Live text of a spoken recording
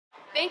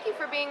Thank you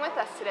for being with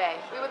us today.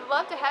 We would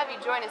love to have you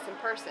join us in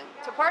person.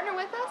 To partner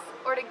with us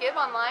or to give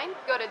online,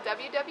 go to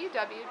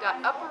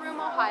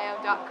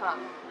www.upperroomohio.com.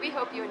 We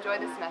hope you enjoy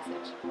this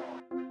message.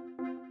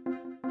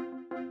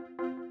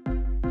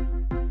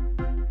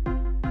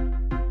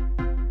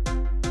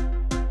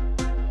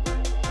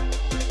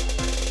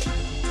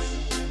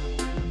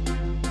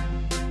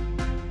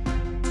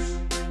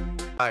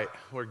 All right,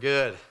 we're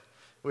good.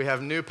 We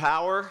have new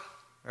power,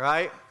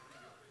 right?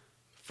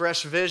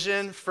 Fresh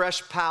vision,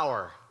 fresh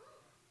power. I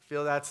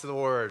feel that's the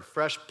word,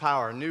 fresh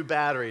power, new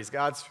batteries.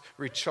 God's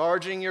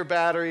recharging your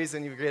batteries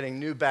and you're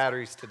getting new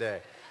batteries today.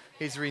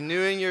 He's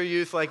renewing your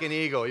youth like an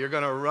eagle. You're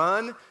going to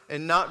run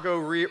and not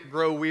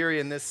grow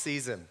weary in this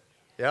season.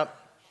 Yep.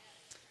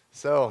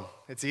 So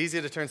it's easy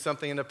to turn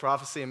something into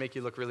prophecy and make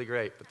you look really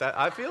great. But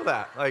I feel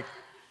that. Like,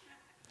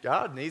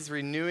 God, He's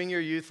renewing your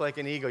youth like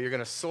an eagle. You're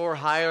going to soar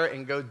higher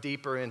and go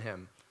deeper in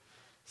Him.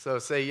 So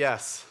say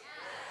yes.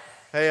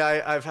 Hey,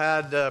 I've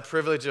had the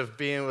privilege of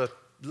being with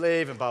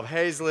Lave and Bob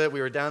Hazlett. We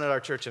were down at our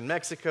church in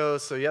Mexico.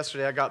 So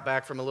yesterday I got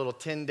back from a little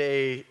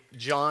 10-day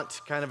jaunt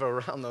kind of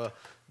around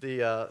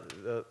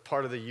the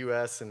part of the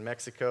U.S. and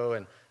Mexico.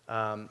 And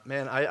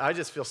man, I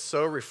just feel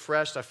so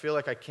refreshed. I feel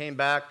like I came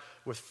back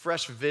with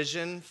fresh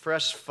vision,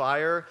 fresh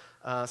fire,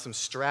 some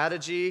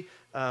strategy.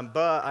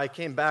 But I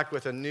came back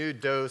with a new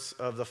dose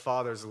of the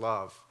Father's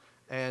love.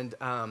 And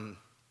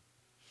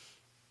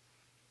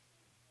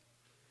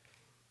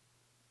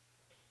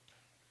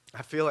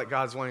I feel like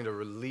God's wanting to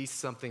release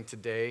something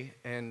today,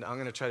 and I'm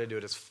going to try to do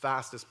it as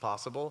fast as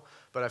possible,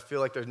 but I feel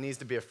like there needs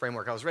to be a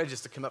framework. I was ready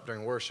just to come up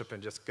during worship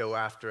and just go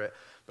after it,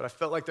 but I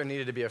felt like there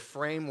needed to be a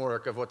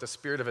framework of what the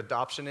spirit of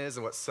adoption is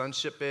and what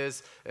sonship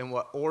is and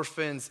what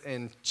orphans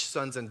and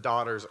sons and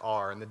daughters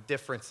are and the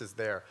differences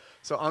there.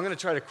 So I'm going to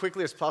try to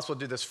quickly as possible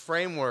do this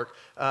framework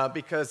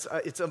because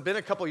it's been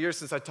a couple years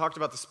since I talked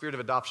about the spirit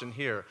of adoption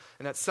here,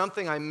 and that's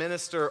something I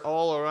minister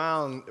all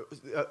around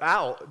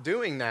out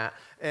doing that,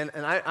 and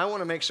I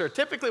want to make sure.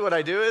 Typically what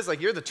I do is,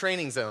 like, you're the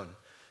training zone.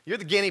 You're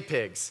the guinea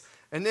pigs.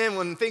 And then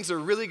when things are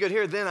really good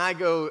here, then I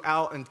go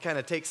out and kind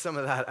of take some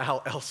of that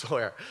out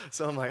elsewhere.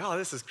 So I'm like, oh,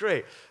 this is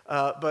great.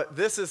 But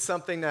this is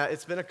something that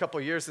it's been a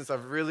couple years since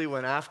I've really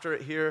went after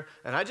it here.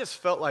 And I just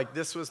felt like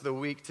this was the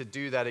week to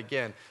do that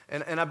again.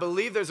 And I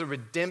believe there's a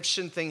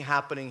redemption thing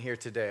happening here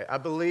today. I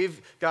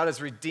believe God is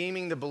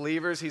redeeming the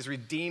believers. He's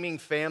redeeming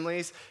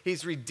families.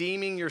 He's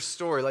redeeming your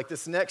story. Like,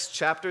 this next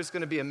chapter is going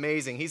to be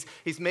amazing.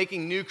 He's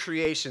making new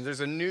creations.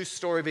 There's a new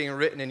story being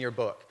written in your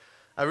book.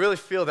 I really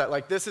feel that.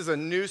 Like, this is a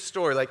new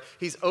story. Like,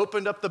 He's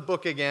opened up the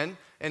book again,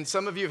 and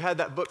some of you have had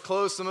that book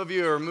closed. Some of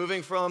you are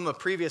moving from a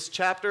previous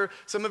chapter.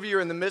 Some of you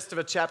are in the midst of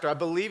a chapter. I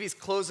believe He's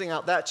closing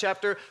out that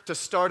chapter to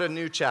start a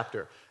new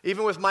chapter,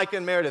 even with Micah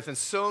and Meredith and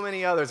so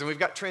many others. And we've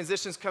got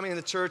transitions coming in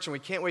the church, and we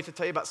can't wait to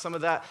tell you about some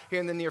of that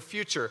here in the near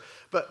future.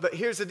 But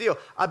here's the deal.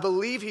 I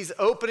believe He's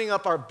opening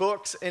up our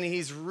books, and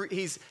He's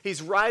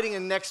writing a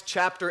next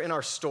chapter in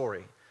our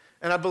story.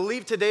 And I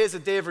believe today is a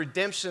day of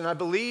redemption. I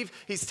believe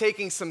He's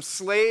taking some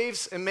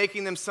slaves and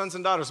making them sons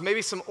and daughters.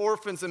 Maybe some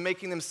orphans and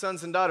making them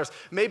sons and daughters.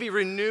 Maybe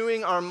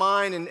renewing our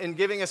mind and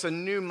giving us a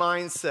new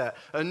mindset,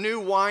 a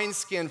new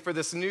wineskin for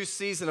this new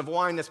season of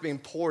wine that's being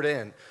poured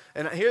in.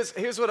 And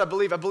here's what I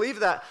believe. I believe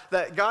that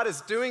God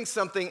is doing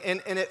something,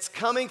 and it's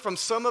coming from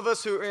some of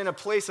us who are in a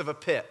place of a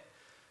pit.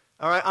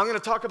 All right, I'm going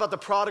to talk about the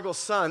prodigal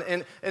son.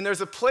 And there's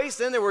a place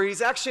in there where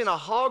he's actually in a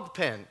hog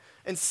pen.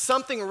 And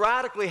something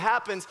radically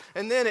happens,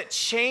 and then it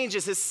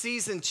changes. His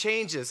season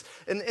changes.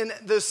 And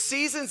those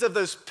seasons of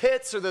those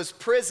pits or those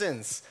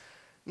prisons,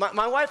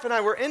 my wife and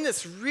I, we're in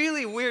this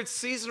really weird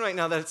season right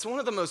now that it's one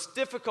of the most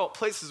difficult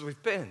places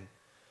we've been.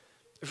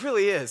 It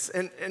really is.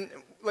 And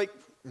like,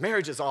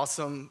 marriage is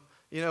awesome.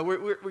 You know,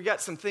 we got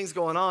some things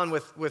going on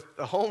with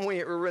the home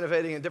we're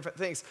renovating and different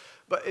things.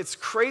 But it's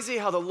crazy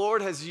how the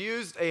Lord has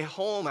used a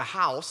home, a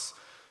house,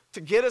 to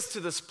get us to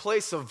this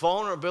place of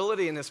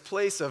vulnerability and this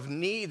place of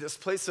need, this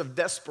place of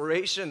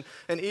desperation,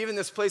 and even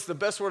this place, the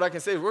best word I can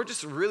say, we're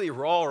just really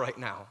raw right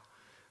now.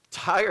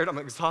 Tired, I'm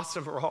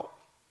exhausted, raw.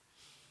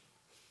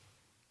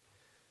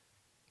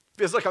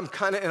 Feels like I'm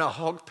kind of in a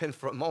hog pen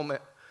for a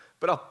moment.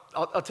 But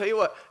I'll tell you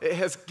what, it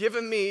has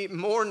given me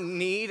more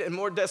need and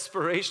more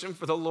desperation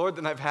for the Lord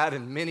than I've had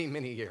in many,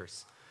 many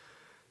years.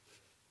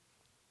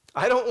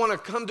 I don't want to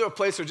come to a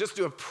place or just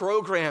do a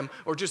program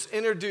or just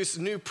introduce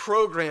new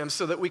programs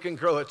so that we can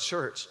grow a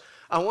church.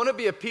 I want to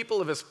be a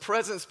people of His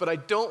presence, but I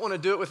don't want to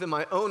do it within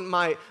my own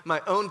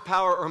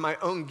power or my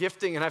own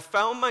gifting. And I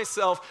found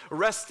myself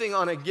resting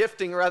on a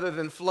gifting rather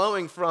than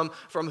flowing from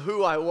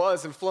who I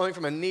was and flowing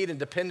from a need and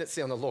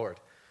dependency on the Lord.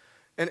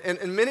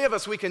 And many of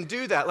us, we can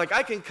do that. Like,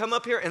 I can come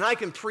up here and I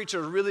can preach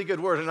a really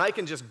good word and I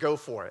can just go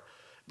for it.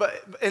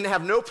 And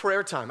have no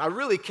prayer time. I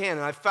really can.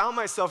 And I found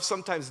myself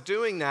sometimes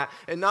doing that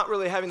and not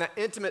really having that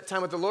intimate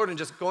time with the Lord and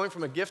just going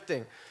from a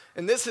gifting.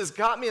 And this has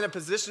got me in a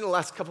position the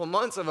last couple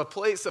months of a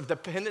place of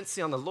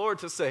dependency on the Lord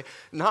to say,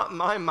 not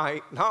my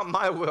might, not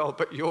my will,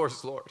 but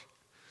yours, Lord.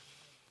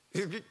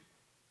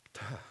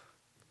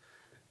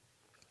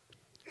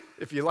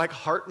 If you like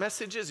heart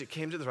messages, you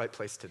came to the right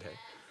place today.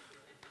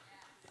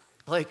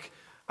 Like,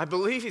 I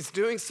believe he's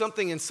doing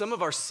something in some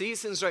of our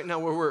seasons right now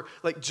where we're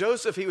like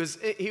Joseph, he was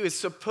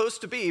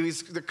supposed to be, he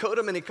was the coat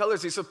of many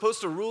colors. He's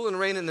supposed to rule and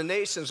reign in the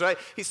nations, right?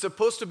 He's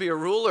supposed to be a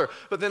ruler,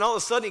 but then all of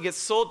a sudden he gets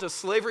sold to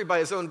slavery by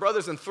his own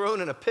brothers and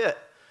thrown in a pit.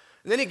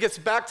 And then he gets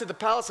back to the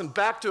palace and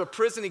back to a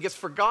prison. He gets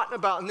forgotten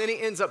about, and then he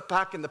ends up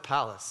back in the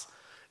palace.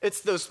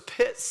 It's those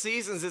pit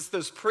seasons, it's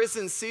those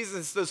prison seasons,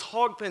 it's those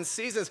hog pen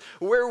seasons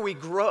where we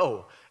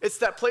grow. It's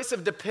that place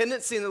of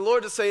dependency in the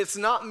Lord to say, it's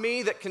not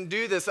me that can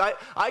do this.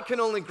 I can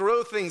only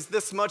grow things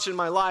this much in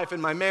my life, in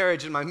my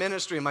marriage, in my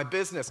ministry, in my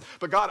business.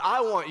 But God,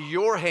 I want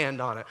your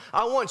hand on it.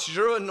 I want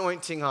your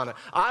anointing on it.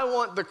 I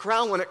want the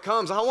crown when it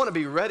comes. I want to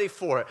be ready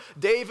for it.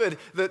 David,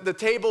 the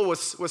table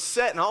was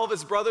set and all of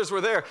his brothers were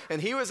there. And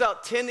he was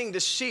out tending to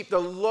sheep, the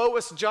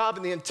lowest job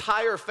in the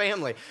entire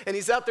family. And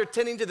he's out there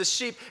tending to the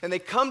sheep and they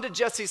come to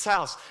Jesse's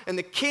house and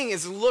the king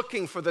is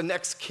looking for the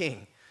next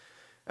king.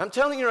 I'm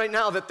telling you right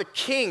now that the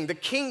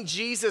King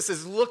Jesus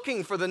is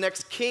looking for the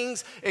next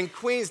kings and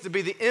queens to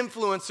be the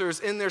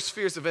influencers in their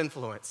spheres of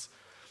influence.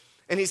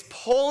 And he's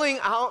pulling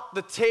out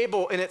the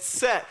table and it's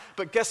set.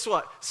 But guess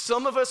what?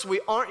 Some of us,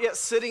 we aren't yet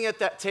sitting at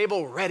that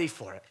table ready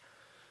for it.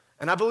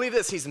 And I believe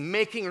this, he's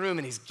making room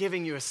and he's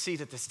giving you a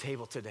seat at this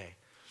table today.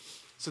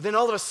 So then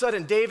all of a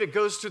sudden, David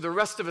goes through the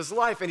rest of his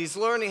life and he's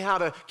learning how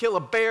to kill a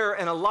bear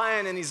and a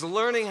lion and he's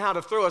learning how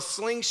to throw a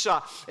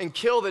slingshot and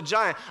kill the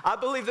giant. I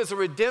believe there's a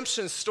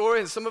redemption story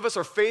and some of us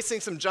are facing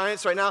some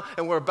giants right now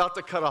and we're about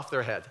to cut off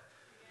their head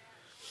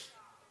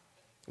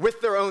with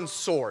their own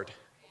sword.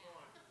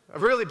 I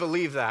really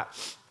believe that.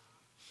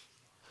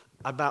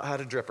 I about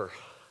had a dripper.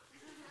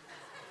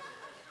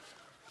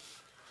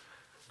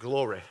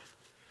 Glory.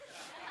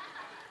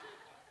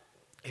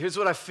 Here's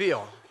what I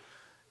feel.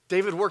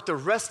 David worked the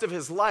rest of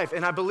his life,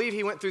 and I believe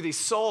he went through these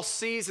Saul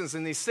seasons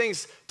and these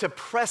things to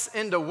press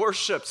into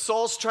worship.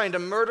 Saul's trying to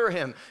murder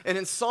him. And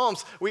in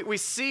Psalms, we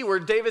see where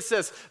David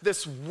says,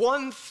 this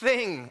one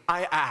thing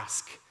I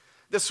ask,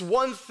 this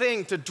one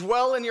thing, to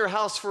dwell in your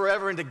house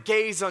forever and to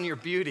gaze on your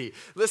beauty.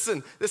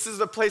 Listen, this is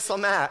the place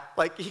I'm at.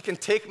 Like, he can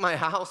take my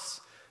house.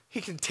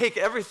 He can take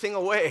everything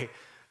away.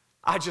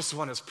 I just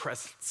want his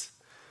presence.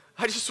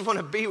 I just want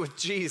to be with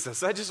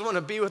Jesus. I just want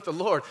to be with the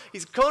Lord.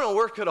 He's going to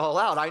work it all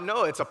out. I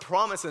know it's a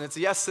promise and it's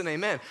yes and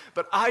amen.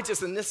 But I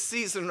just, in this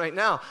season right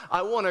now,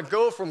 I want to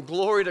go from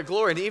glory to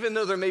glory. And even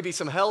though there may be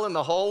some hell in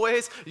the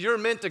hallways, you're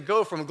meant to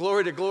go from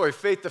glory to glory,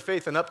 faith to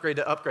faith, and upgrade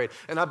to upgrade.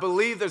 And I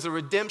believe there's a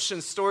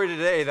redemption story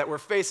today that we're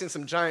facing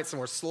some giants and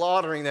we're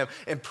slaughtering them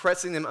and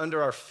pressing them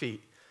under our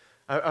feet.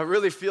 I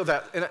really feel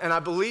that, and I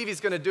believe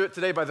he's going to do it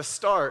today by the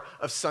start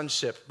of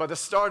sonship, by the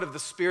start of the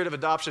spirit of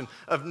adoption,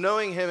 of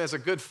knowing him as a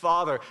good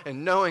father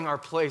and knowing our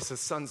place as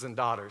sons and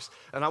daughters.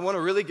 And I want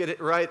to really get it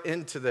right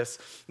into this.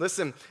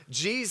 Listen,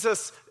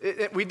 Jesus,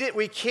 we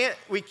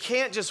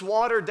can't just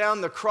water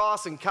down the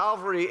cross and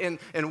Calvary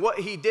and what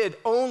he did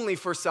only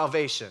for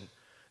salvation.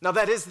 Now,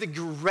 that is the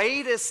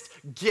greatest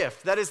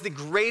gift. That is the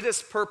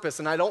greatest purpose,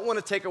 and I don't want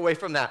to take away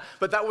from that,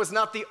 but that was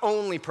not the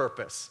only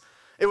purpose.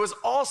 It was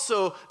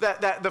also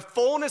that the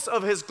fullness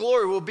of his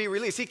glory will be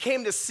released. He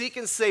came to seek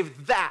and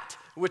save that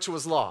which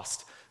was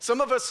lost.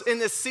 Some of us in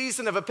this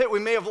season of a pit, we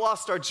may have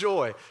lost our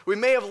joy. We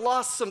may have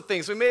lost some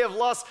things. We may have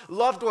lost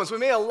loved ones. We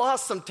may have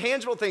lost some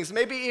tangible things,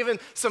 maybe even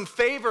some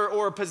favor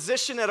or a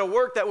position at a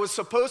work that was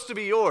supposed to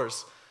be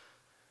yours.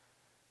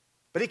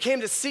 But he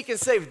came to seek and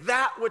save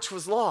that which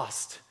was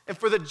lost. And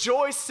for the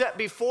joy set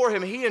before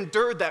him, he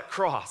endured that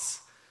cross.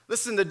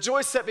 Listen, the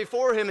joy set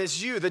before him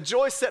is you. The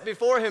joy set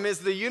before him is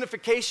the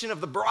unification of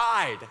the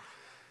bride.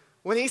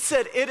 When he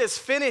said, it is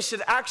finished,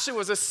 it actually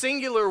was a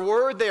singular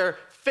word there,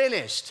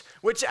 finished,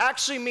 which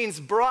actually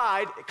means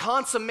bride,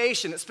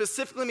 consummation. It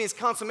specifically means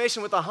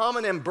consummation with a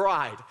homonym,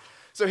 bride.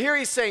 So here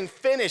he's saying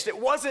finished. It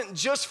wasn't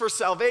just for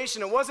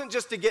salvation. It wasn't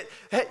just to get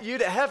you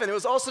to heaven. It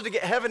was also to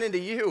get heaven into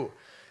you.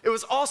 It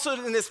was also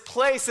in this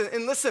place.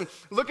 And listen,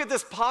 look at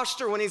this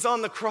posture when he's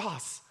on the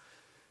cross.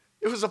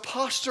 It was a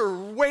posture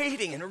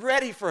waiting and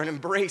ready for an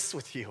embrace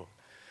with you.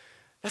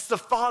 That's the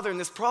Father in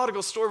this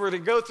prodigal story we're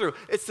going to go through.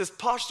 It's this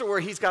posture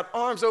where he's got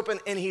arms open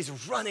and he's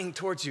running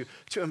towards you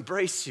to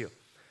embrace you.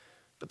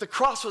 But the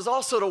cross was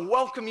also to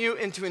welcome you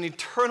into an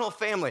eternal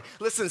family.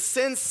 Listen,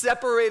 sin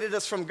separated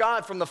us from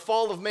God from the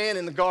fall of man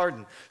in the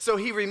garden. So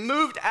he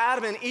removed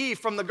Adam and Eve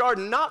from the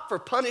garden, not for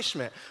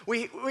punishment.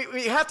 We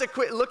have to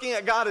quit looking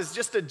at God as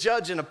just a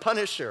judge and a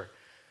punisher.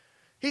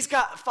 He's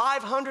got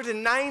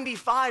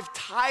 595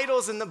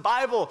 titles in the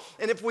Bible,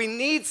 and if we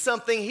need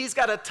something, he's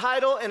got a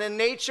title and a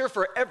nature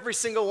for every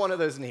single one of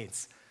those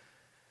needs.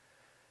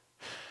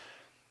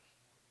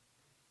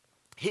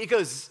 He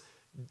goes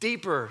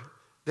deeper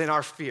than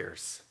our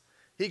fears.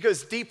 He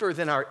goes deeper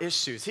than our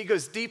issues. He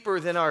goes deeper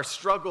than our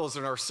struggles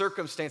and our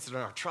circumstances and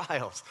our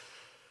trials.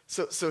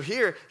 So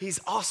here,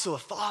 he's also a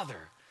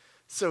father.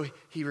 So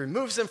he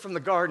removes them from the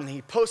garden.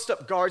 He posts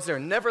up guards there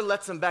and never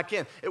lets them back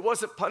in. It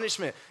wasn't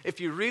punishment. If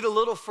you read a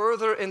little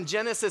further in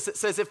Genesis, it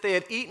says if they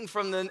had eaten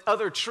from the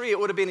other tree, it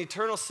would have been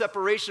eternal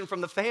separation from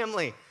the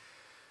family.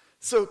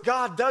 So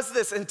God does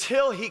this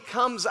until he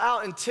comes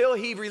out, until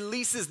he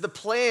releases the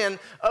plan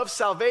of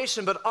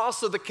salvation, but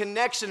also the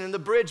connection and the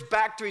bridge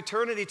back to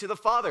eternity to the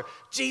Father,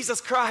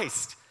 Jesus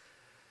Christ.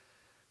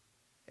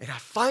 And I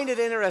find it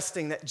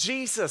interesting that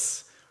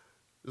Jesus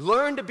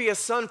learned to be a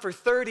son for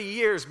 30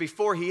 years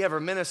before he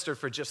ever ministered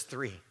for just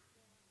 3.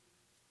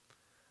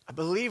 I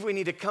believe we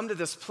need to come to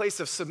this place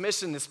of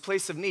submission, this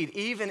place of need,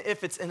 even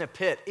if it's in a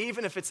pit,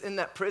 even if it's in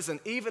that prison,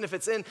 even if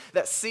it's in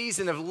that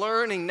season of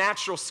learning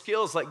natural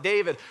skills like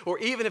David, or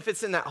even if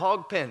it's in that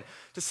hog pen,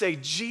 to say,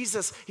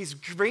 Jesus, he's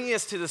bringing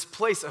us to this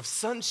place of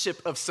sonship,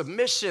 of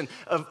submission,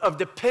 of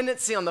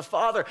dependency on the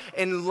Father,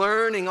 and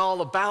learning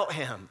all about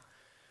him.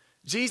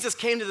 Jesus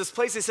came to this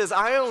place, he says,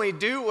 I only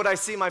do what I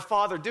see my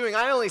Father doing.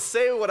 I only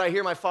say what I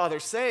hear my Father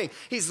saying.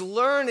 He's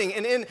learning.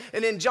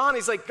 And in John,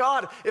 he's like,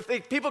 God,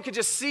 if people could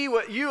just see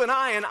what you and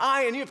I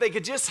and you, if they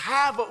could just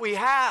have what we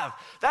have.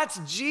 That's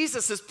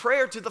Jesus'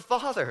 prayer to the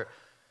Father.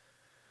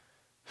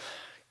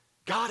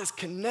 God is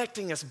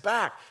connecting us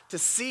back to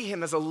see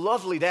him as a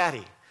lovely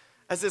daddy,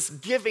 as this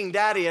giving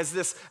daddy, as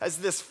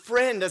this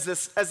friend, as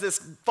this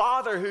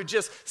father who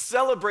just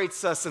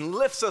celebrates us and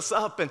lifts us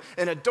up and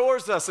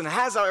adores us and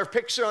has our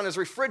picture on his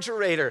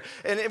refrigerator,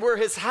 and we're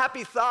his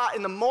happy thought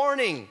in the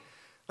morning.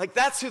 Like,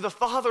 that's who the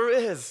Father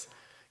is.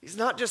 He's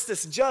not just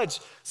this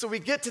judge. So we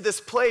get to this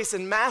place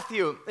in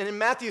Matthew, and in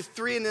Matthew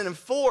 3 and then in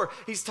 4,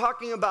 he's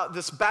talking about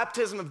this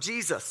baptism of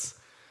Jesus.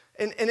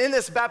 And in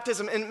this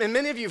baptism, and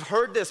many of you have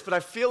heard this, but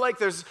I feel like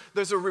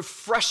there's a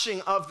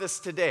refreshing of this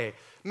today.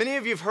 Many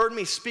of you have heard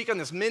me speak on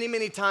this many,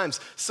 many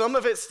times. Some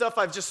of it's stuff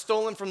I've just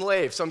stolen from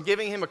Lave, so I'm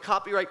giving him a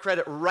copyright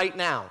credit right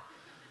now.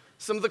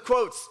 Some of the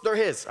quotes, they're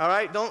his, all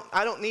right?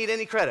 I don't need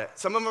any credit.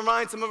 Some of them are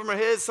mine, some of them are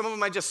his, some of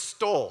them I just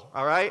stole,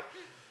 all right?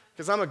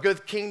 Because I'm a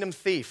good kingdom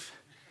thief.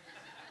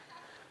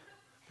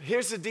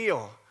 Here's the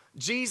deal.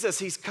 Jesus,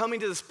 he's coming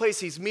to this place.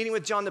 He's meeting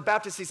with John the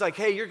Baptist. He's like,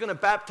 hey, you're going to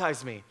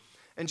baptize me.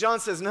 And John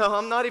says, no,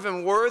 I'm not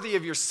even worthy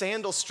of your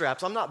sandal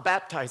straps. I'm not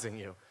baptizing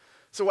you.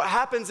 So what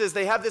happens is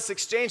they have this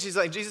exchange.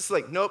 Jesus is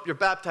like, nope, you're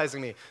baptizing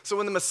me. So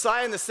when the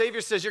Messiah and the Savior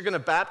says you're going to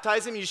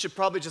baptize him, you should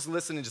probably just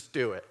listen and just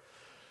do it.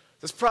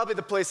 That's probably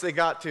the place they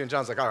got to. And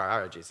John's like, all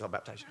right, Jesus, I'll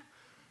baptize you.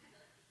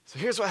 So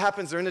here's what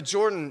happens. They're in the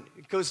Jordan.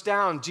 It goes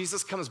down.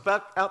 Jesus comes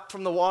back up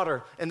from the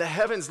water, and the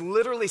heavens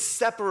literally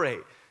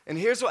separate. And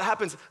here's what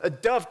happens. A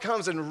dove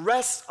comes and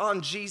rests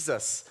on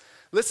Jesus.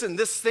 Listen,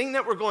 this thing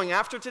that we're going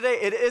after today,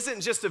 it isn't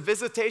just a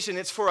visitation.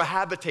 It's for a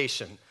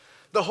habitation.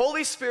 The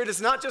Holy Spirit is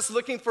not just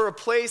looking for a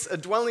place, a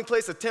dwelling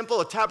place, a temple,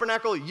 a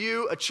tabernacle,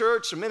 you, a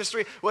church, a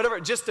ministry,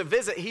 whatever, just to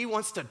visit. He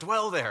wants to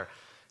dwell there.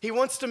 He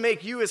wants to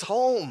make you his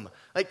home.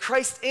 Like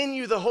Christ in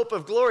you, the hope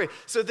of glory.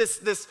 So this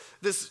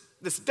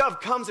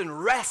dove comes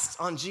and rests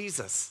on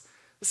Jesus.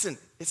 Listen,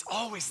 it's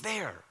always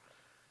there.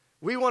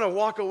 We want to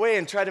walk away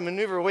and try to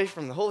maneuver away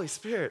from the Holy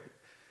Spirit.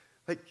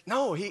 Like,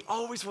 no, he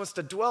always wants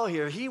to dwell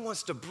here. He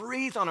wants to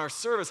breathe on our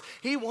service.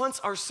 He wants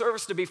our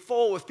service to be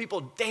full with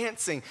people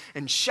dancing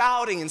and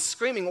shouting and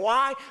screaming.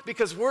 Why?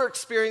 Because we're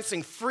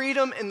experiencing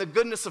freedom in the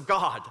goodness of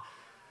God.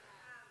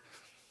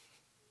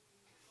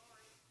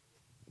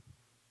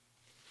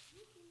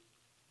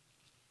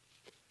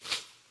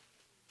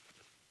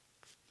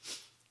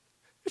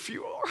 If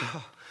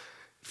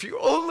you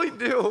only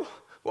knew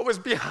what was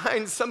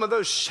behind some of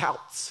those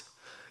shouts,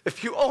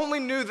 if you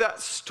only knew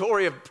that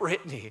story of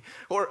Brittany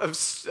or of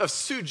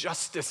Sue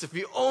Justice, if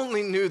you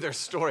only knew their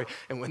story,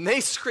 and when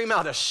they scream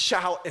out a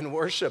shout in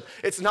worship,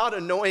 it's not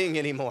annoying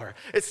anymore.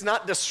 It's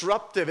not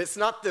disruptive. It's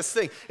not this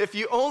thing. If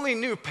you only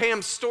knew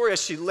Pam's story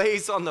as she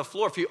lays on the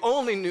floor, if you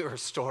only knew her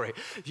story,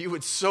 you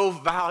would so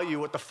value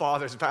what the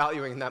Father's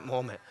valuing in that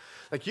moment.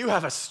 Like, you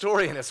have a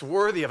story and it's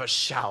worthy of a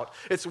shout.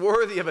 It's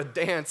worthy of a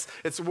dance.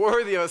 It's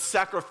worthy of a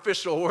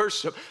sacrificial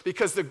worship,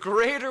 because the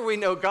greater we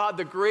know God,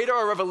 the greater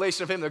our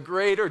revelation of him, the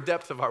greater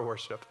depth of our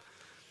worship.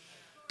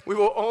 We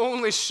will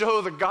only show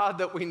the God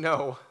that we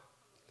know.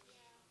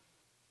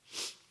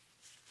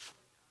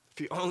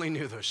 If you only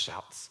knew those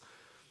shouts.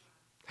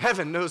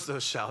 Heaven knows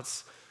those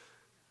shouts.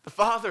 The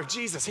Father,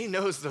 Jesus, he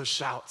knows those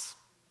shouts.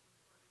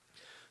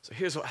 So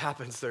here's what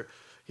happens.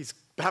 He's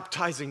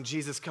baptizing.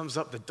 Jesus comes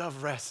up, the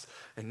dove rests,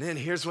 and then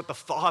here's what the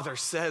Father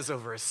says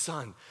over his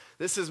Son.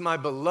 This is my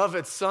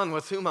beloved Son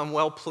with whom I'm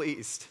well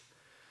pleased.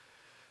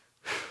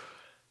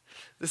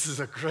 This is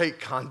a great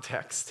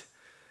context.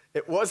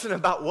 It wasn't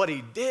about what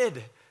he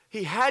did.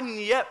 He hadn't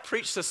yet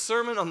preached the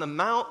Sermon on the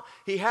Mount.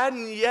 He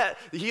hadn't yet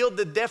healed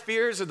the deaf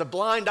ears or the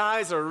blind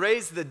eyes or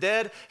raised the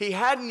dead. He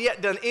hadn't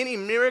yet done any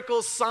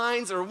miracles,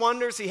 signs, or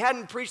wonders. He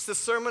hadn't preached the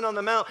Sermon on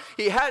the Mount.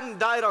 He hadn't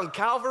died on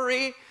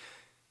Calvary.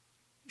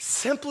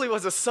 Simply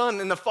was a son,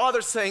 and the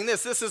Father saying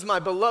this is my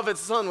beloved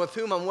Son with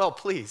whom I'm well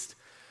pleased.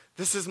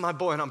 This is my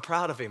boy, and I'm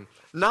proud of him.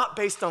 Not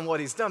based on what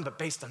he's done, but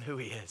based on who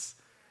he is.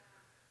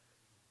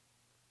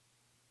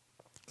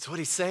 It's what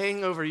he's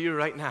saying over you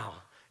right now.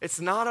 It's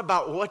not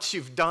about what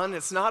you've done.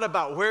 It's not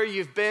about where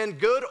you've been,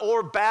 good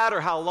or bad,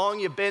 or how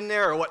long you've been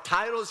there, or what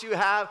titles you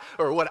have,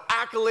 or what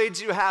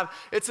accolades you have.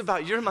 It's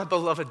about, you're my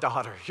beloved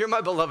daughter. You're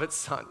my beloved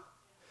son.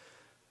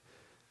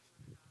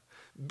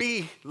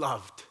 Be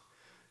loved.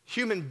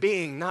 human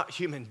being, not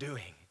human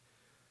doing.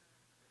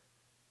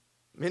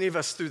 Many of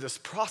us through this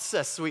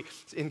process,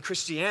 in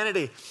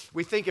Christianity,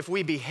 we think if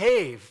we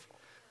behave,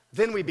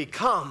 then we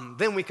become,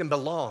 then we can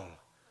belong.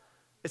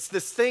 It's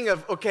this thing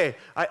of, okay,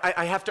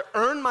 I have to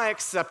earn my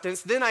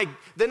acceptance, then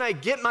I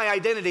get my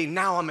identity,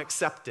 now I'm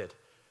accepted.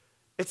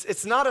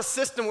 It's not a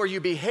system where you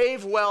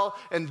behave well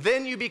and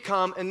then you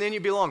become and then you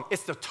belong.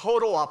 It's the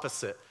total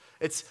opposite.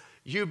 It's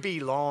you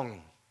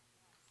belong.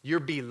 You're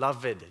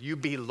beloved. You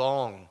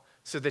belong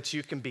so that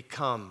you can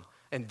become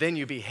and then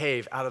you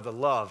behave out of the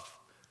love.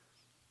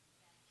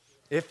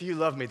 If you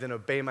love me, then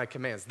obey my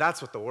commands.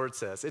 That's what the word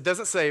says. It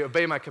doesn't say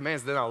obey my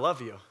commands, then I'll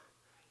love you.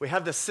 We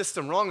have this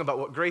system wrong about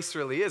what grace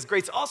really is.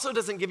 Grace also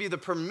doesn't give you the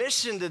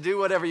permission to do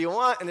whatever you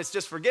want, and it's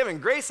just forgiving.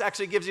 Grace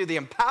actually gives you the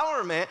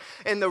empowerment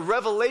and the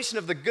revelation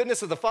of the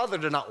goodness of the Father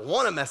to not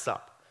want to mess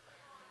up.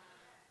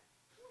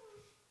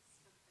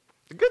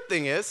 The good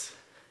thing is,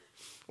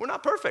 we're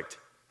not perfect.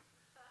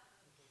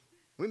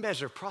 We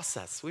measure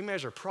process. We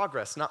measure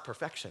progress, not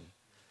perfection.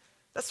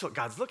 That's what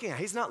God's looking at.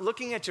 He's not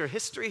looking at your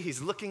history.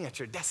 He's looking at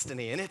your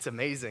destiny, and it's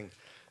amazing.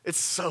 It's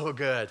so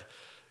good.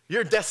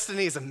 Your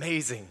destiny is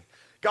amazing.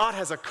 God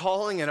has a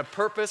calling and a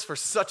purpose for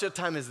such a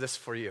time as this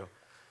for you.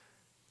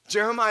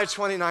 Jeremiah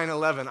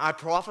 29:11, I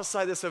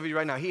prophesy this over you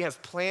right now. He has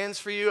plans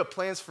for you,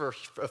 plans for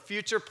a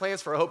future,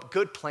 plans for a hope,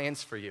 good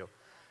plans for you.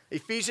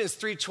 Ephesians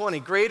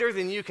 3:20, greater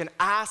than you can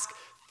ask,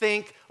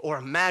 think, or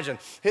imagine.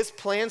 His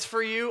plans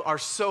for you are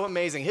so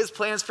amazing. His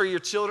plans for your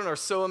children are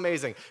so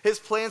amazing. His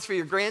plans for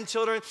your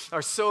grandchildren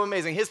are so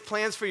amazing. His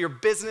plans for your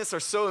business are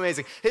so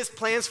amazing. His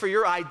plans for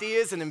your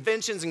ideas and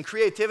inventions and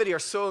creativity are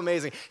so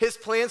amazing. His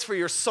plans for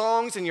your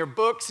songs and your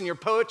books and your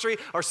poetry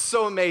are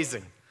so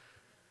amazing.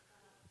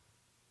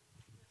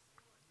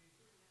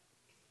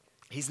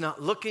 He's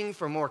not looking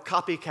for more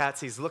copycats.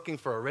 He's looking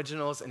for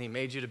originals, and he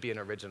made you to be an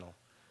original.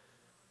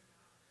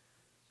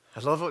 I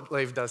love what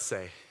Lev does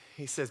say.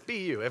 He says, be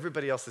you.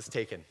 Everybody else is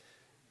taken.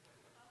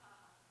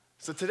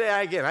 So today,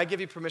 I give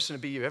you permission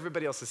to be you.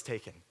 Everybody else is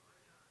taken.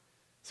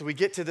 So we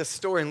get to this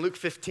story in Luke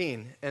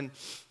 15,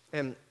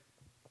 and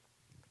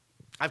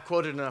I've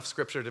quoted enough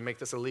scripture to make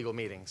this a legal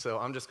meeting, so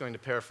I'm just going to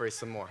paraphrase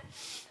some more.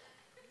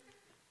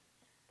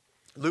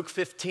 Luke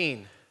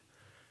 15,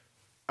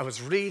 I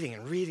was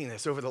reading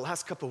this over the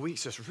last couple of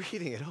weeks, just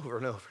reading it over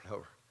and over and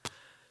over.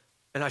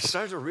 And I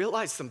started to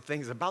realize some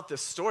things about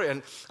this story.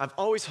 And I've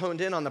always honed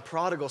in on the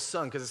prodigal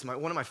son because it's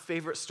one of my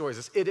favorite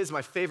stories. It is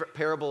my favorite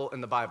parable in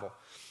the Bible.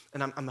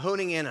 And I'm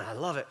honing in, and I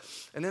love it.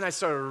 And then I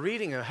started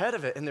reading ahead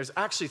of it, and there's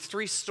actually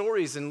 3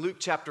 stories in Luke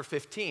chapter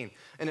 15.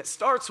 And it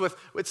starts with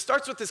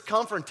this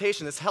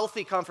confrontation, this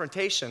healthy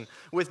confrontation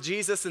with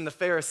Jesus and the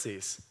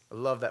Pharisees. I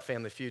love that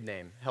Family Feud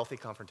name, healthy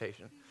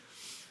confrontation.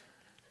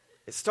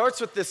 It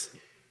starts with this.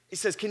 He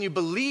says, can you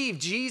believe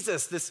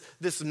Jesus,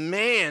 this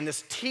man,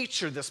 this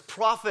teacher, this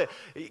prophet,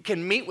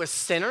 can meet with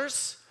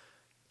sinners?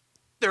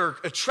 They're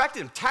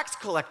attracted tax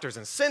collectors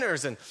and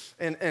sinners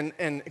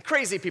and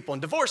crazy people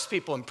and divorced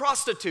people and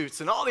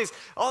prostitutes and all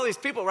these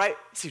people, right?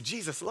 See,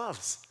 Jesus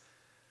loves.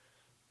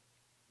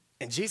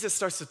 And Jesus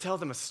starts to tell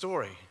them a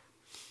story.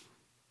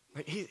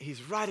 Like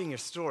he's writing your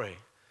story.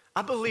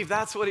 I believe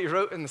that's what he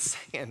wrote in the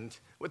sand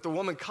with the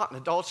woman caught in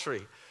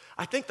adultery.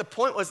 I think the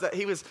point was that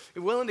he was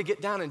willing to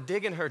get down and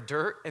dig in her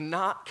dirt and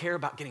not care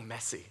about getting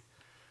messy.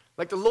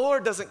 Like the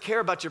Lord doesn't care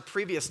about your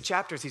previous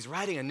chapters. He's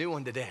writing a new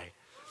one today.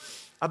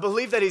 I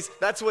believe that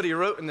that's what he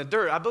wrote in the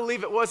dirt. I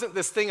believe it wasn't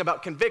this thing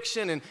about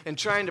conviction and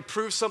trying to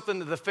prove something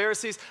to the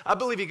Pharisees. I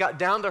believe he got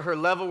down to her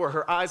level where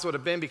her eyes would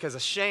have been because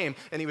of shame,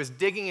 and he was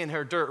digging in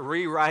her dirt,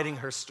 rewriting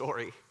her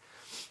story.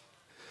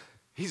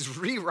 He's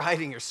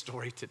rewriting your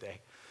story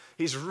today.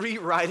 He's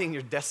rewriting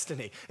your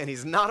destiny, and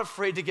he's not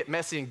afraid to get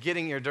messy and get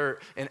in your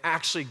dirt and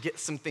actually get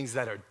some things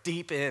that are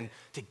deep in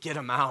to get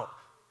them out,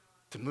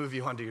 to move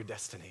you onto your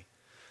destiny.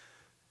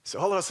 So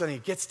all of a sudden he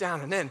gets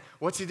down, and then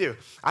what's he do?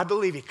 I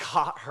believe he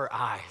caught her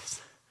eyes.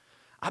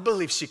 I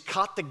believe she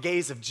caught the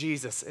gaze of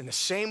Jesus, and the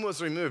shame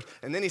was removed.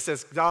 And then he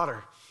says,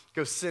 daughter,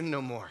 go sin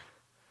no more.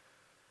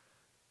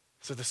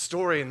 So the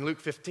story in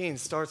Luke 15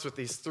 starts with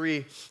these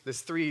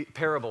three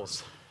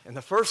parables. And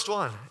the first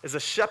one is a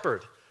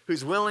shepherd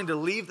who's willing to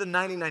leave the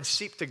 99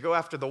 sheep to go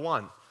after the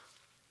one.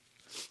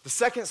 The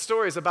second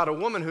story is about a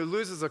woman who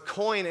loses a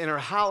coin in her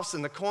house,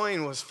 and the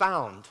coin was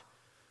found.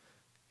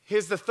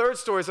 Here's the third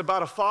story, is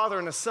about a father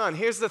and a son.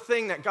 Here's the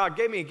thing that God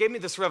gave me. He gave me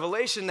this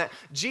revelation that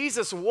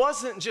Jesus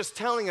wasn't just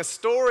telling a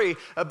story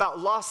about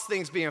lost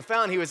things being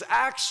found. He was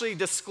actually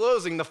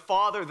disclosing the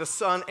Father, the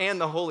Son,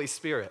 and the Holy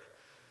Spirit.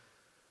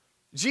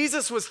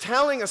 Jesus was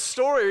telling a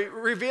story,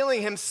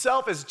 revealing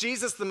himself as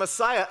Jesus the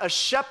Messiah, a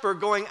shepherd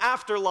going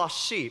after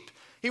lost sheep.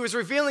 He was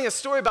revealing a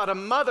story about a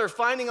mother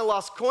finding a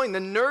lost coin. The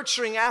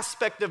nurturing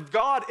aspect of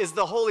God is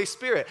the Holy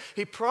Spirit.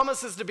 He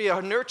promises to be a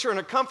nurturer and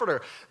a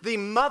comforter. The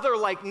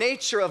mother-like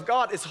nature of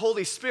God is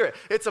Holy Spirit.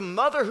 It's a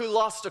mother who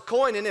lost a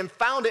coin and then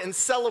found it and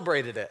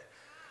celebrated it.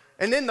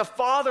 And then the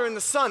Father and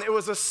the Son, it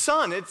was a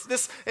son. It's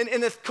this, and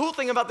the cool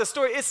thing about this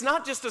story, it's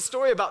not just a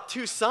story about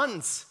 2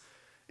 sons.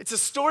 It's a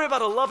story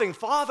about a loving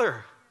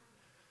Father.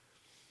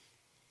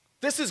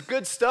 This is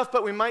good stuff,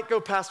 but we might go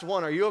past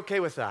 1. Are you okay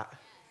with that?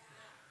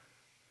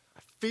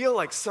 I feel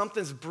like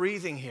something's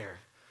breathing here.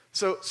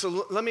 So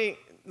let me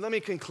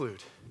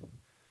conclude.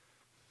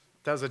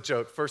 That was a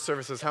joke. First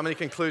service was, how many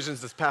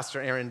conclusions does Pastor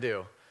Aaron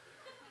do?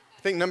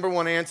 I think number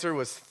 1 answer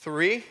was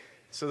 3.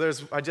 So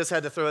I just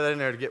had to throw that in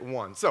there to get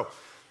 1. So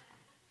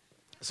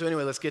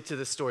anyway, let's get to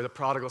this story, the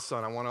prodigal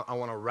son. I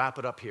want to wrap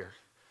it up here,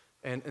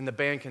 and the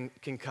band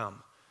can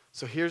come.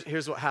 So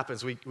here's what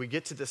happens. We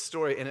get to this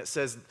story, and it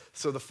says,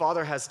 so the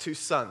father has 2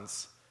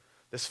 sons.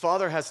 This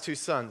father has 2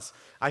 sons.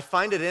 I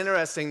find it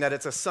interesting that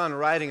it's a son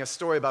writing a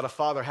story about a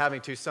father having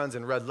 2 sons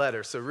in red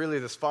letters. So really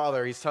this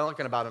father, he's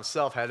talking about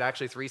himself, had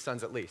actually 3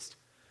 sons at least.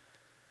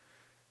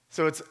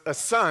 So it's a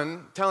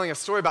son telling a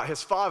story about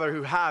his father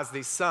who has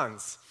these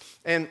sons.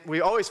 And we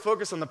always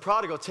focus on the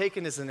prodigal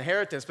taking his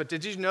inheritance, but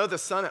did you know the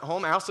son at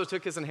home also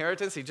took his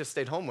inheritance? He just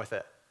stayed home with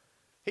it.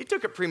 He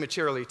took it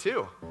prematurely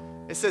too.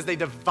 It says they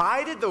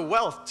divided the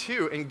wealth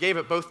too and gave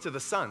it both to the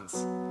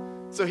sons.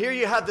 So here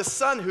you have the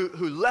son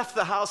who left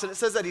the house, and it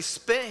says that he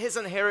spent his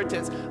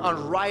inheritance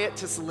on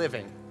riotous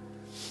living.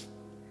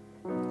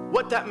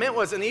 What that meant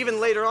was, and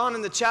even later on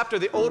in the chapter,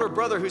 the older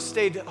brother who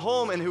stayed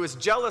home and who was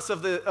jealous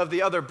of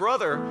the other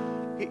brother,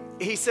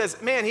 he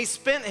says, man, he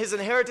spent his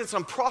inheritance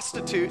on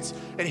prostitutes,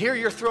 and here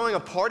you're throwing a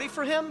party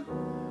for him?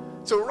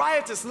 So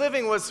riotous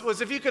living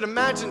was if you could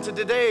imagine to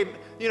today,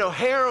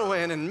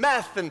 heroin and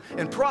meth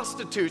and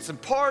prostitutes and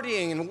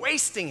partying and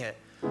wasting it.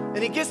 And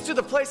he gets to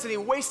the place and he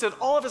wasted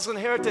all of his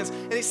inheritance,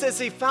 and he says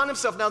he found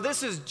himself, now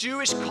this is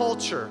Jewish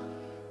culture.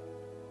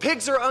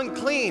 Pigs are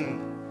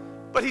unclean,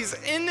 but he's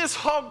in this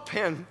hog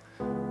pen,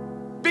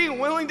 being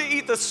willing to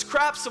eat the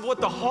scraps of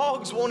what the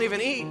hogs won't even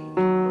eat.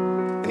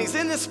 And he's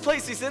in this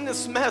place, he's in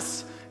this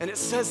mess, and it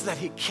says that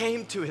he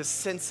came to his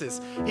senses.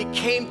 He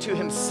came to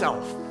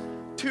himself.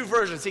 2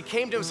 versions. He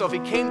came to himself. He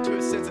came to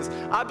his senses.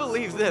 I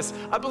believe this.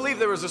 I believe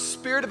there was a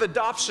spirit of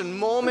adoption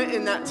moment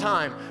in that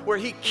time where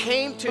he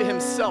came to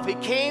himself. He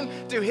came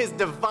to his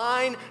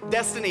divine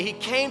destiny. He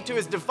came to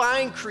his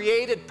divine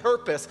created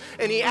purpose,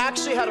 and he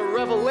actually had a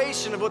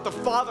revelation of what the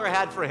Father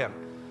had for him.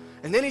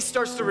 And then he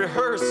starts to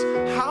rehearse,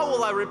 how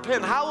will I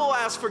repent? How will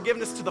I ask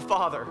forgiveness to the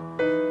Father?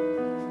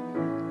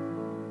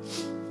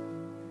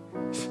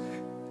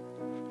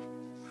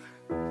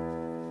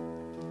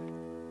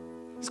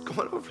 He's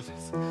going over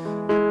this.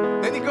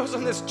 Then he goes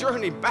on this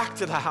journey back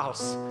to the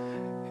house,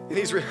 and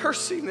he's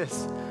rehearsing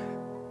this.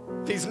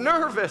 He's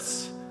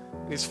nervous,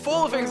 and he's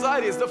full of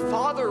anxiety. Is the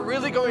Father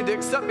really going to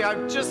accept me?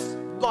 I've just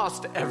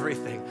lost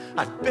everything.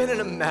 I've been in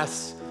a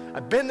mess.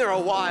 I've been there a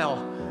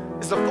while.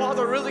 Is the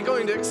Father really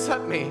going to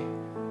accept me?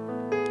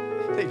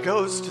 And he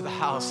goes to the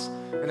house,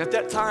 and at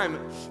that time,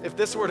 if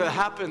this were to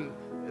happen,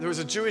 there was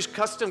a Jewish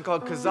custom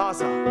called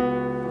kazazah.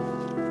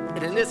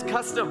 And in this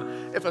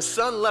custom, if a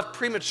son left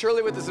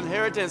prematurely with his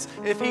inheritance,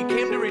 if he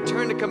came to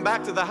return to come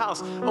back to the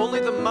house, only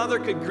the mother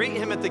could greet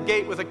him at the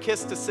gate with a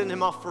kiss to send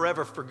him off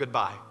forever for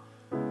goodbye.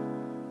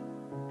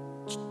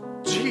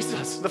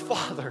 Jesus, the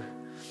Father,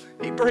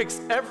 he breaks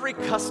every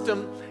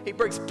custom. He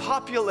breaks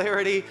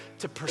popularity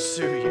to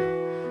pursue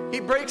you.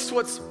 He breaks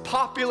what's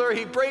popular.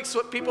 He breaks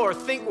what people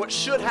think what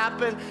should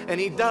happen, and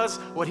he does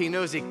what he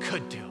knows he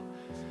could do.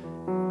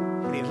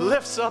 And he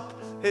lifts up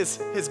his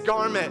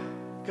garment.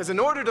 Because in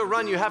order to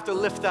run, you have to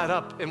lift that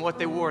up in what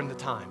they wore in the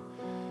time,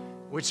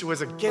 which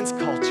was against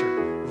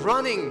culture.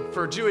 Running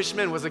for Jewish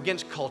men was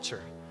against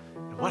culture.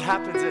 And what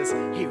happens is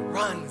he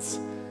runs.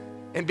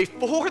 And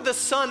before the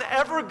son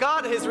ever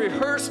got his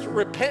rehearsed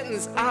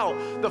repentance out,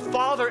 the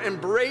Father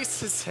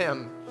embraces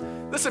him.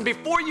 Listen,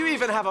 before you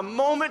even have a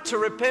moment to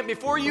repent,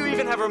 before you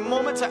even have a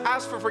moment to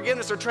ask for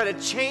forgiveness or try to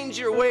change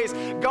your ways,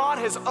 God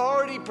has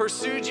already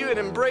pursued you and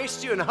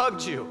embraced you and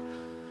hugged you.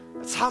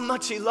 That's how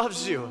much he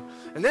loves you.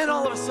 And then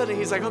all of a sudden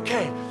he's like,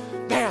 okay,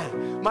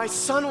 man, my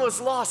son was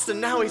lost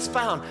and now he's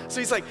found. So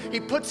he's like, he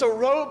puts a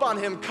robe on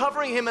him,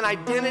 covering him in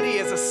identity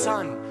as a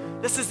son.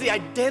 This is the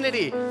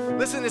identity.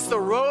 Listen, it's the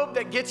robe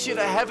that gets you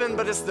to heaven,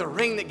 but it's the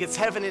ring that gets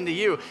heaven into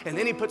you. And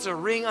then he puts a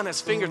ring on his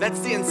finger.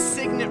 That's the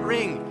insignia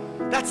ring.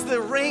 That's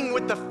the ring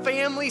with the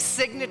family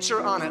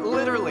signature on it,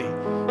 literally.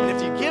 And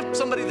if you give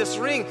somebody this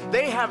ring,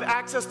 they have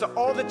access to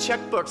all the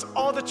checkbooks,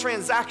 all the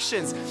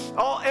transactions,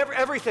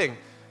 everything.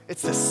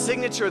 It's the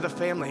signature of the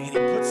family, and he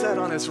puts that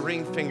on his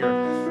ring finger.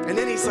 And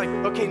then he's like,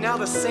 okay, now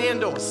the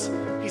sandals.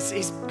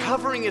 He's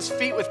covering his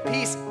feet with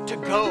peace to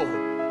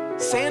go.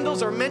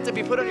 Sandals are meant to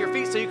be put on your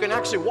feet so you can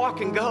actually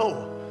walk and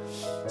go.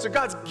 So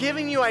God's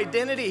giving you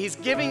identity. He's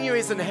giving you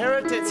his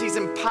inheritance. He's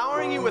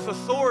empowering you with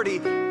authority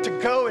to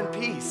go in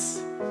peace.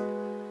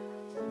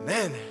 And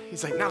then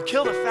he's like, now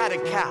kill the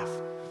fatted calf.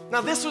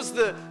 Now this was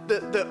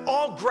the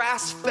all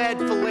grass-fed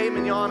filet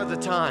mignon of the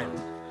time.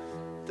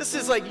 This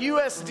is like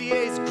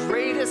USDA's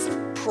greatest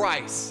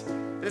price.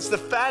 And it's the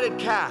fatted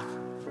calf.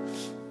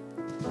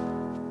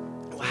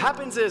 What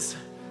happens is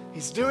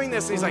he's doing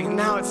this and he's like,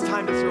 now it's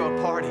time to throw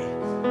a party.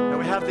 And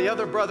we have the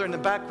other brother in the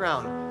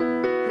background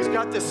who's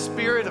got this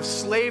spirit of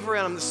slavery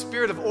on him, the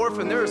spirit of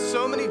orphan. There are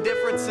so many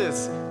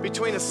differences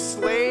between a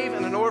slave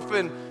and an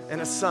orphan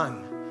and a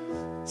son.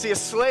 See, a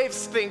slave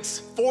thinks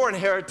for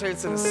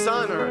inheritance, and a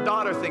son or a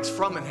daughter thinks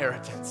from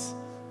inheritance.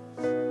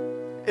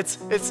 It's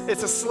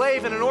a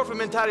slave and an orphan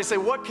mentality to say,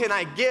 what can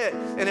I get?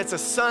 And it's a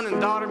son and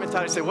daughter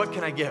mentality to say, what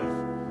can I give?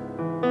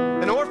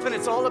 An orphan,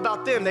 it's all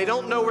about them. They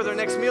don't know where their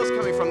next meal's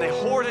coming from. They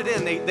hoard it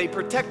in. They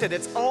protect it.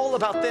 It's all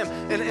about them.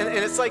 And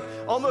it's like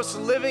almost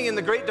living in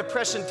the Great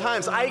Depression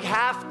times. I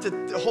have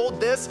to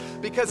hold this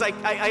because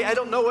I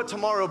don't know what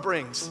tomorrow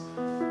brings.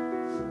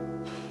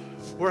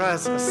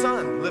 Whereas a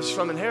son lives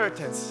from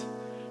inheritance.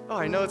 Oh,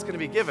 I know it's going to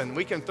be given.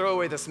 We can throw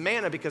away this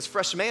manna because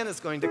fresh manna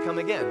is going to come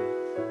again.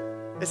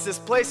 It's this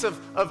place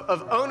of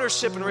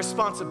ownership and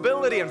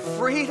responsibility and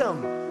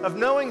freedom, of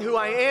knowing who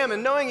I am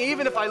and knowing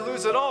even if I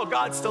lose it all,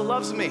 God still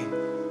loves me.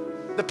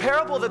 The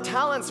parable of the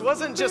talents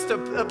wasn't just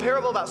a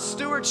parable about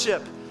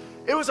stewardship.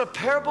 It was a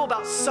parable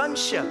about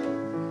sonship.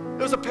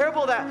 It was a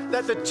parable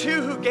that the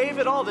two who gave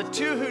it all, the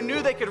two who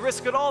knew they could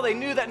risk it all, they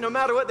knew that no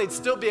matter what, they'd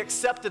still be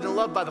accepted and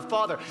loved by the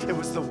Father. It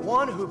was the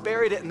one who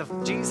buried it,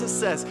 and Jesus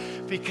says,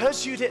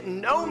 because you didn't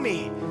know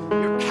me,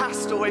 you're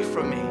cast away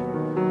from me.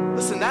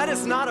 Listen, that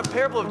is not a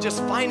parable of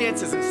just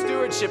finances and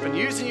stewardship and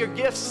using your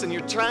gifts and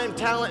your time,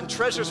 talent, and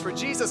treasures for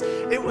Jesus.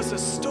 It was a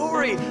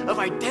story of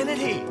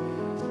identity.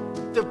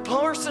 The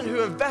person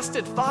who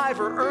invested 5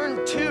 or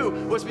earned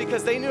 2 was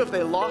because they knew if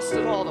they lost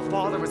it all, the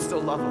Father would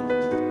still love them.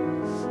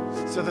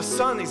 So the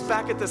son, he's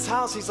back at this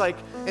house, he's like,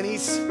 and he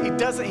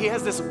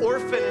has this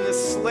orphan and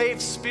this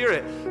slave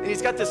spirit. And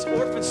he's got this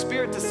orphan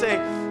spirit to say,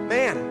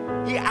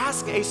 man, he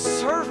asked a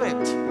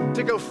servant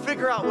to go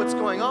figure out what's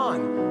going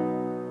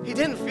on. He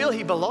didn't feel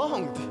he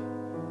belonged.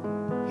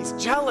 He's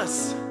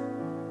jealous.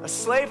 A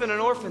slave and an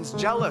orphan's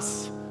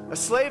jealous. A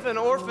slave and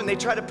an orphan, they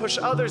try to push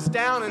others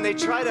down and they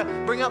try to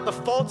bring out the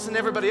faults in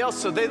everybody else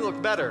so they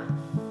look better.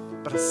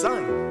 But a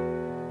son,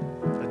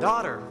 a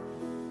daughter,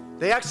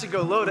 they actually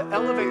go low to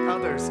elevate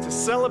others, to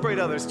celebrate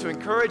others, to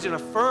encourage and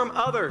affirm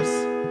others,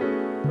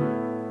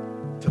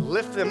 to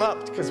lift them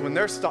up, because when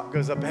their stock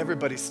goes up,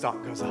 everybody's stock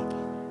goes up.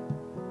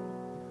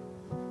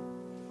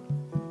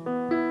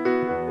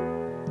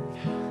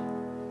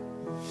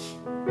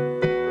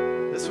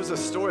 A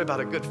story about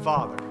a good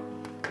father.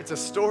 It's a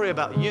story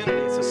about unity.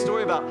 It's a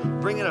story about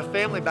bringing a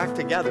family back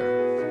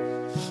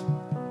together.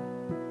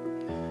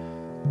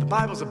 The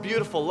Bible's a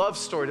beautiful love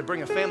story to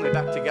bring a family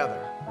back together.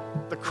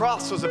 The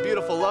cross was a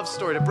beautiful love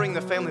story to bring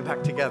the family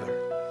back together.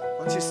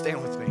 Why don't you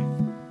stand with me?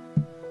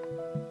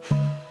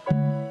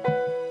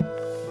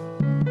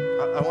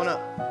 I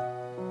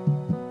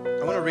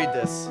want to read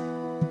this.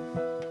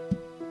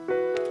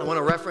 I want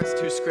to reference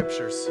 2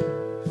 scriptures.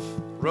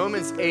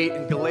 Romans 8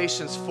 and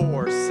Galatians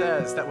 4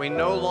 says that we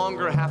no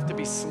longer have to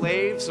be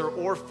slaves or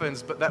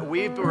orphans, but that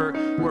we were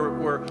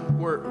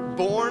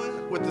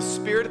born with the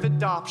spirit of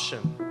adoption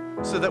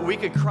so that we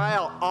could cry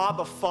out,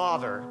 Abba,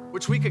 Father,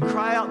 which we could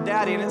cry out,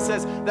 Daddy. And it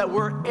says that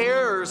we're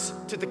heirs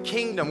to the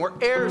kingdom. We're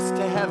heirs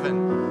to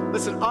heaven.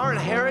 Listen, our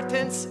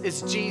inheritance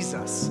is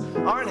Jesus.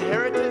 Our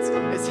inheritance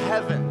is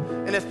heaven.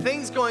 And if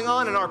things going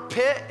on in our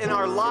pit, in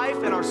our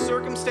life, in our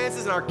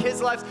circumstances, in our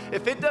kids' lives,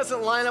 if it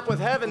doesn't line up with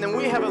heaven, then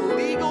we have a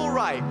legal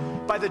right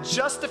by the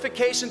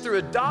justification through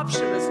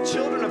adoption as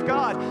children of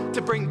God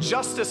to bring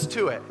justice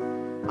to it.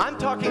 I'm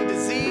talking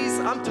disease,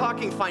 I'm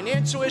talking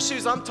financial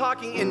issues, I'm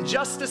talking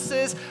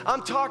injustices,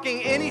 I'm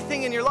talking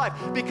anything in your life.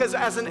 Because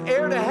as an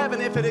heir to heaven,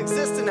 if it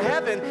exists in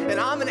heaven, and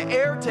I'm an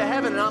heir to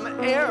heaven, and I'm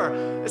an heir,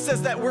 it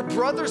says that we're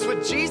brothers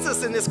with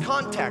Jesus in this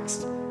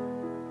context.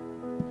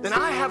 Then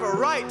I have a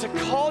right to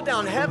call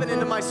down heaven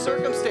into my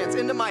circumstance,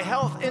 into my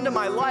health, into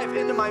my life,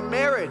 into my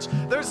marriage.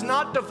 There's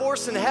not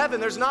divorce in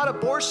heaven. There's not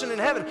abortion in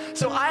heaven.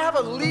 So I have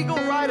a legal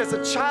right as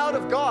a child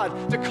of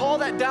God to call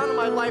that down in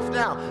my life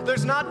now.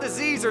 There's not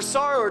disease or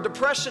sorrow or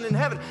depression in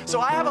heaven. So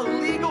I have a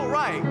legal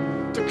right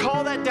to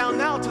call that down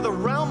now to the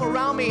realm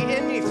around me,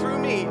 in me, through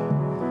me,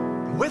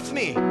 with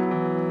me.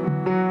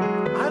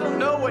 I don't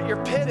know what your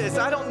pit is.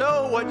 I don't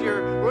know what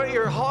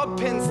your hog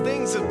pens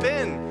things have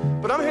been.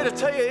 But I'm here to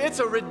tell you, it's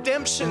a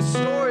redemption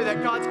story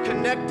that God's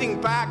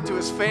connecting back to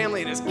his family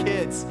and his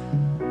kids.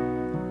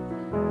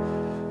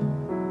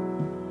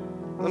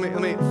 Let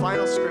me,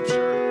 final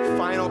scripture,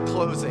 final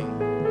closing.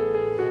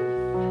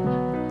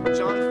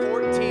 John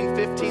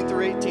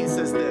 14:15-18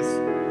 says this.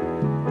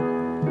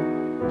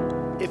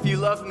 If you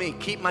love me,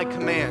 keep my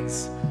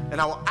commands, and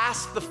I will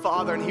ask the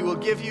Father, and he will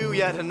give you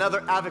yet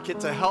another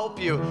advocate to help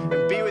you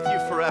and be with you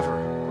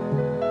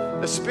forever.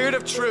 The Spirit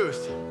of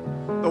truth.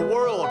 The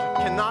world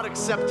cannot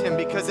accept him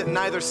because it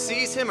neither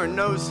sees him or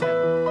knows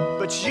him.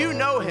 But you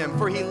know him,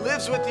 for he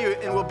lives with you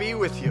and will be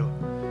with you.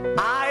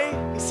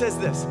 He says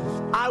this,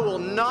 I will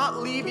not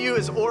leave you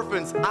as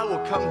orphans, I will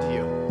come to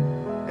you.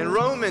 In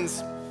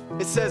Romans,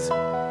 it says,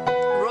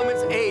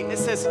 Romans 8, it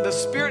says, the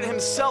Spirit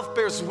himself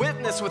bears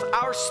witness with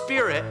our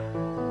spirit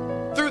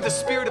through the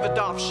Spirit of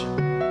adoption.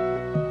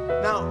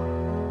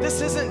 Now,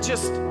 this isn't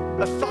just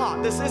a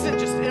thought. This isn't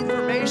just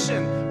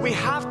information. We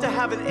have to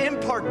have an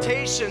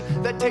impartation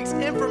that takes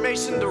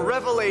information to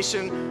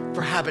revelation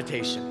for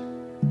habitation.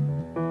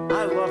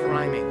 I love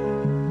rhyming.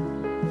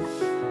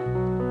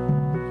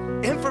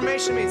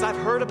 Information means I've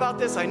heard about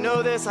this, I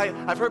know this,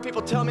 I've heard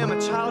people tell me I'm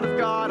a child of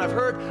God, I've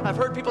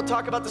heard people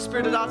talk about the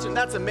spirit of adoption.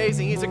 That's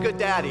amazing. He's a good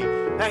daddy.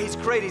 Yeah, he's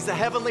great. He's a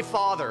heavenly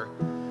Father.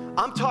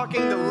 I'm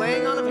talking the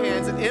laying on of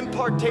hands and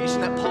impartation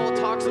that Paul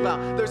talks about.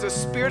 There's a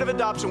spirit of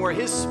adoption where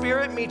his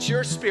spirit meets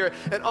your spirit,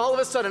 and all of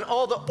a sudden,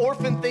 all the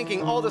orphan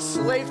thinking, all the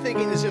slave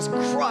thinking is just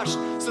crushed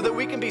so that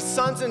we can be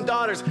sons and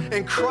daughters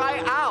and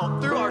cry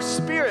out through our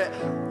spirit,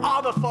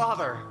 Abba,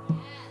 Father.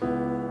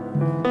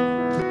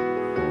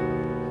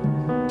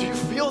 Do you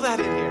feel that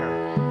in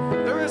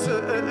here? There is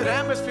an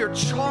atmosphere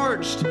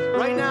charged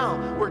right now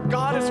where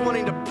God is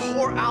wanting to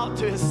pour out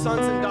to his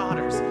sons and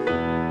daughters.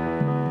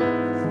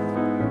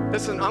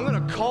 Listen, I'm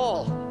going to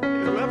call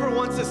whoever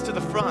wants this to the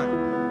front.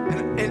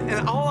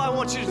 And all I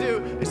want you to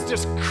do is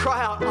just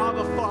cry out,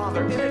 Abba,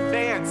 Father, in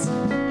advance.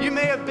 You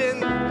may have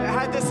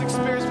had this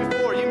experience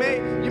before. You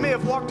may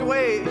have walked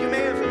away. You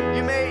may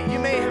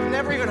have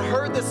never even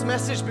heard this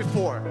message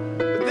before.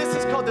 But this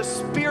is called the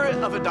spirit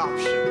of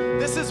adoption.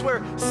 This is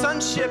where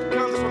sonship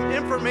comes from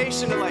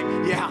information to like,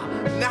 yeah,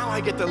 now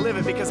I get to live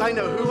it because I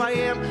know who I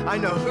am, I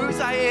know whose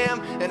I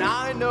am, and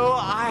I know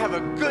I have a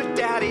good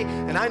daddy,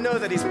 and I know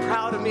that he's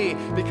proud of me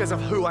because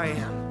of who I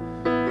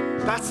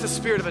am. That's the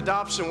spirit of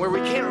adoption, where we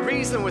can't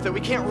reason with it,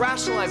 we can't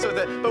rationalize with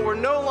it, but we're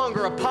no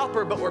longer a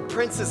pauper, but we're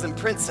princes and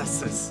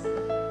princesses.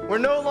 We're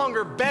no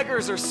longer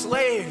beggars or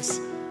slaves.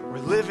 We're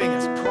living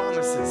as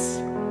promises.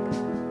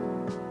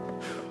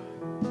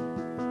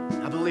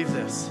 I believe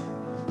this.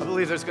 I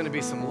believe there's going to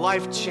be some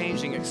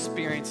life-changing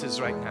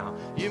experiences right now.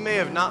 You may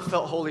have not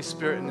felt Holy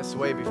Spirit in this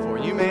way before.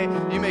 You may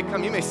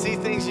come, you may see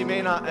things you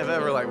may not have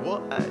ever like,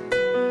 what?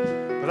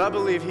 But I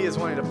believe he is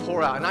wanting to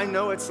pour out, and I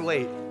know it's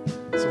late,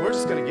 so we're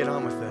just going to get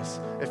on with this.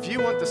 If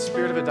you want the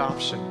spirit of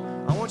adoption,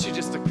 I want you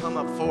just to come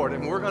up forward,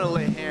 and we're going to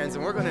lay hands,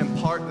 and we're going to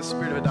impart the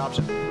spirit of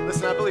adoption.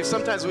 Listen, I believe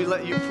sometimes we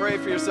let you pray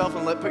for yourself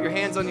and put your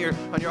hands on your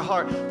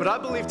heart, but I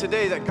believe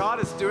today that God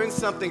is doing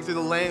something through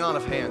the laying on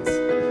of hands.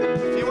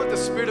 If you want the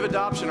spirit of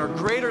adoption or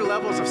greater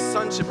levels of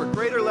sonship or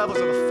greater levels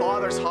of the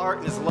Father's heart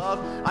and his love,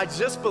 I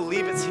just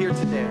believe it's here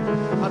today.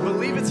 I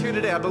believe it's here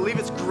today. I believe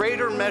it's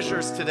greater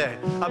measures today.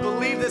 I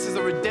believe this is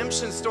a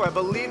redemption story. I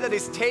believe that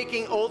he's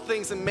taking old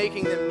things and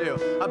making them new.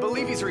 I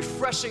believe he's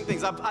refreshing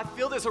things. I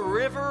feel there's a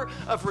river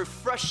of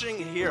refreshing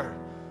here.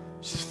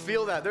 Just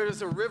feel that.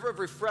 There's a river of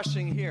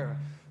refreshing here.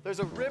 There's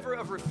a river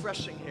of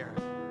refreshing here.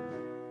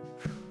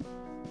 So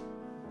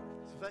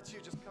if that's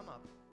you, just come up.